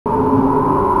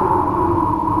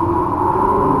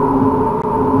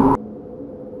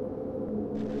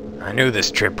I knew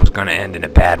this trip was gonna end in a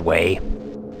bad way.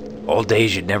 Old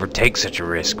days you'd never take such a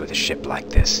risk with a ship like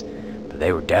this, but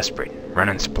they were desperate,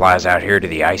 running supplies out here to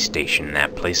the ice station in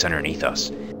that place underneath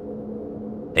us.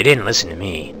 They didn't listen to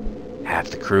me.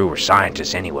 Half the crew were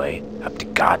scientists anyway, up to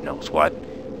God knows what.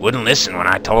 Wouldn't listen when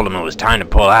I told them it was time to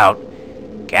pull out.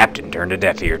 Captain turned a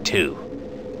deaf ear too.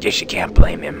 Guess you can't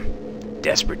blame him.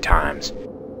 Desperate times.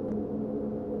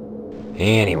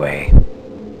 Anyway,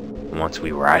 once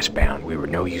we were icebound, we were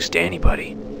no use to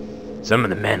anybody. Some of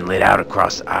the men lit out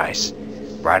across the ice.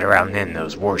 Right around then,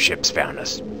 those warships found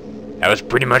us. That was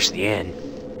pretty much the end.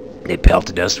 They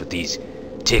pelted us with these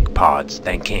tick pods,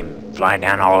 then came flying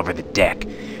down all over the deck.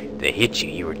 If they hit you,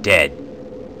 you were dead.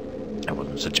 That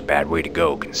wasn't such a bad way to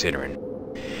go, considering.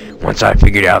 Once I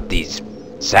figured out these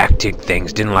sack tick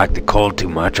things didn't like the cold too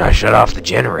much, I shut off the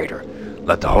generator.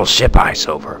 Let the whole ship ice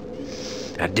over.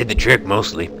 That did the trick,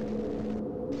 mostly.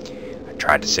 I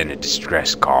tried to send a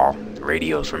distress call. The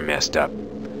radios were messed up.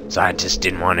 Scientists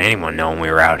didn't want anyone knowing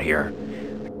we were out here.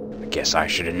 I guess I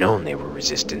should have known they were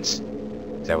resistance.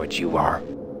 Is that what you are?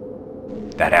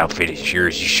 That outfit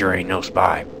assures you sure ain't no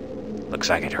spy. Looks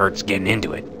like it hurts getting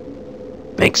into it.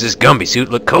 Makes this Gumby suit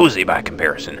look cozy by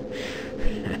comparison.